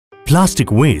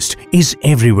Plastic waste is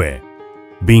everywhere.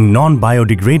 Being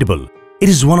non-biodegradable, it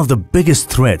is one of the biggest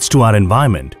threats to our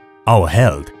environment, our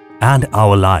health, and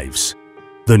our lives.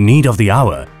 The need of the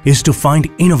hour is to find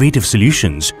innovative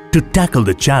solutions to tackle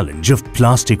the challenge of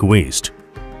plastic waste.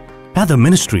 At the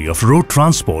Ministry of Road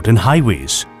Transport and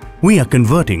Highways, we are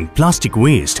converting plastic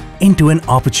waste into an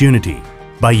opportunity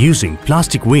by using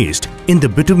plastic waste in the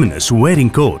bituminous wearing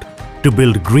coat to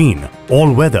build green,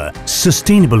 all-weather,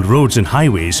 sustainable roads and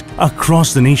highways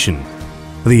across the nation.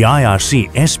 The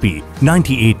IRC SP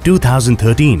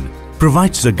 98/2013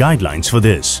 provides the guidelines for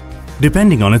this.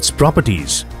 Depending on its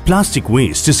properties, plastic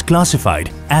waste is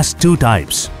classified as two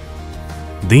types.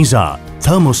 These are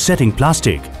thermosetting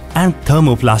plastic and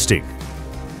thermoplastic.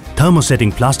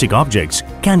 Thermosetting plastic objects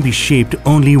can be shaped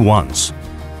only once.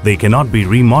 They cannot be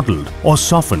remodeled or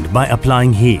softened by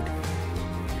applying heat.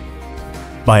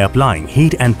 By applying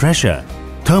heat and pressure,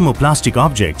 thermoplastic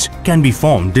objects can be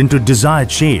formed into desired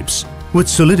shapes which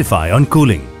solidify on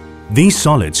cooling. These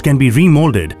solids can be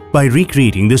remolded by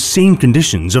recreating the same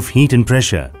conditions of heat and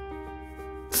pressure.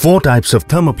 4 types of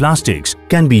thermoplastics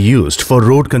can be used for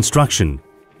road construction.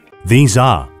 These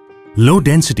are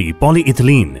low-density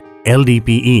polyethylene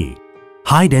 (LDPE),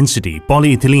 high-density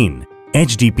polyethylene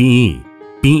 (HDPE),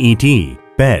 PET,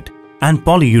 PET, and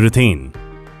polyurethane.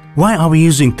 Why are we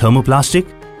using thermoplastic?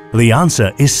 The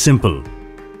answer is simple.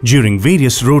 During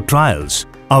various road trials,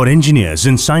 our engineers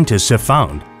and scientists have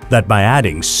found that by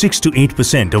adding 6 to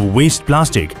 8% of waste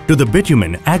plastic to the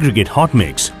bitumen aggregate hot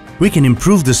mix, we can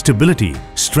improve the stability,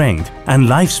 strength, and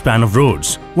lifespan of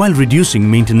roads while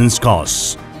reducing maintenance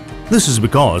costs. This is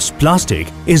because plastic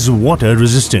is water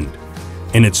resistant.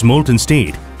 In its molten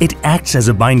state, it acts as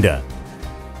a binder.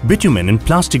 Bitumen and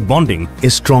plastic bonding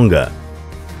is stronger.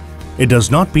 It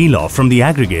does not peel off from the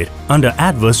aggregate under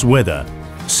adverse weather,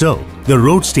 so the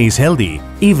road stays healthy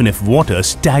even if water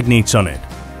stagnates on it.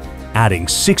 Adding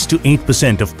 6 to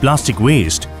 8% of plastic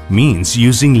waste means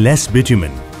using less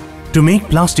bitumen. To make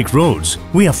plastic roads,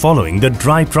 we are following the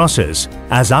dry process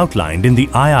as outlined in the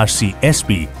IRC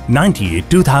SP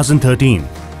 98/2013.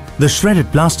 The shredded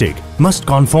plastic must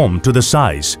conform to the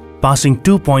size, passing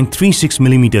 2.36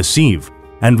 mm sieve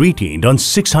and retained on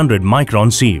 600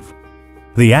 micron sieve.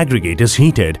 The aggregate is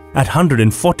heated at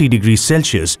 140 degrees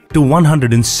Celsius to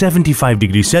 175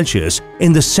 degrees Celsius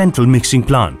in the central mixing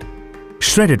plant.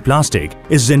 Shredded plastic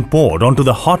is then poured onto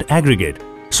the hot aggregate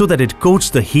so that it coats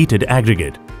the heated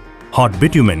aggregate. Hot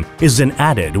bitumen is then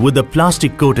added with the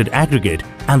plastic-coated aggregate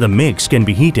and the mix can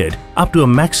be heated up to a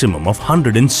maximum of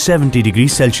 170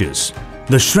 degrees Celsius.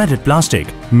 The shredded plastic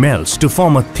melts to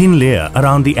form a thin layer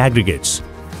around the aggregates.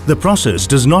 The process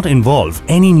does not involve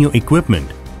any new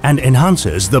equipment and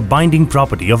enhances the binding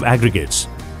property of aggregates.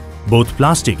 Both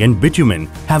plastic and bitumen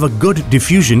have a good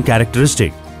diffusion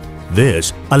characteristic.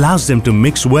 This allows them to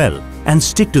mix well and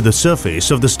stick to the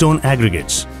surface of the stone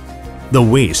aggregates. The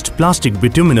waste plastic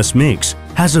bituminous mix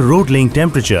has a road laying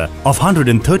temperature of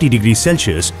 130 degrees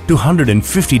Celsius to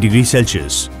 150 degrees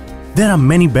Celsius. There are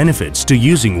many benefits to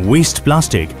using waste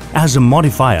plastic as a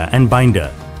modifier and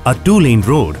binder. A 2-lane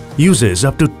road uses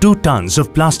up to 2 tons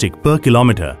of plastic per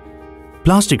kilometer.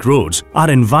 Plastic roads are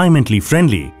environmentally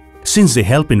friendly since they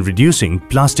help in reducing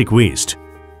plastic waste.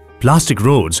 Plastic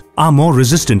roads are more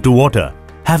resistant to water,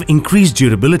 have increased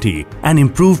durability and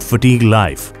improved fatigue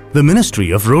life. The Ministry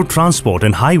of Road Transport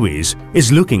and Highways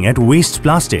is looking at waste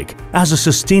plastic as a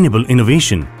sustainable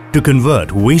innovation to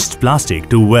convert waste plastic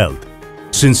to wealth.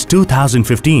 Since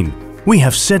 2015, we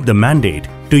have set the mandate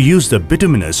to use the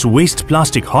bituminous waste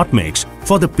plastic hot mix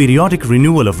for the periodic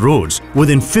renewal of roads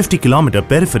within 50-kilometer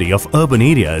periphery of urban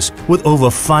areas with over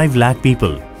 5 lakh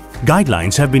people.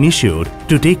 Guidelines have been issued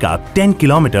to take up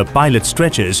 10-kilometer pilot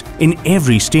stretches in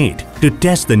every state to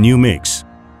test the new mix.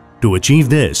 To achieve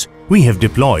this, we have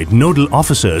deployed nodal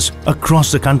officers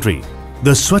across the country.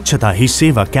 The Swachhata Hi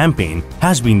Seva campaign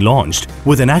has been launched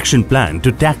with an action plan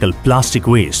to tackle plastic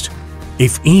waste.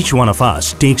 If each one of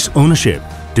us takes ownership,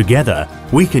 together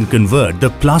we can convert the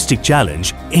plastic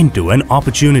challenge into an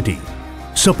opportunity.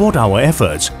 Support our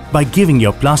efforts by giving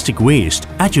your plastic waste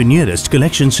at your nearest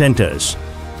collection centers.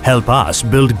 Help us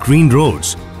build green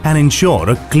roads and ensure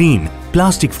a clean,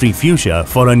 plastic-free future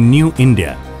for a new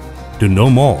India. To know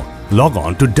more, log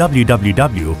on to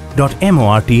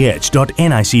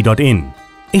www.morth.nic.in.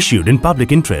 Issued in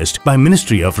public interest by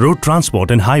Ministry of Road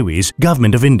Transport and Highways,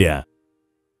 Government of India.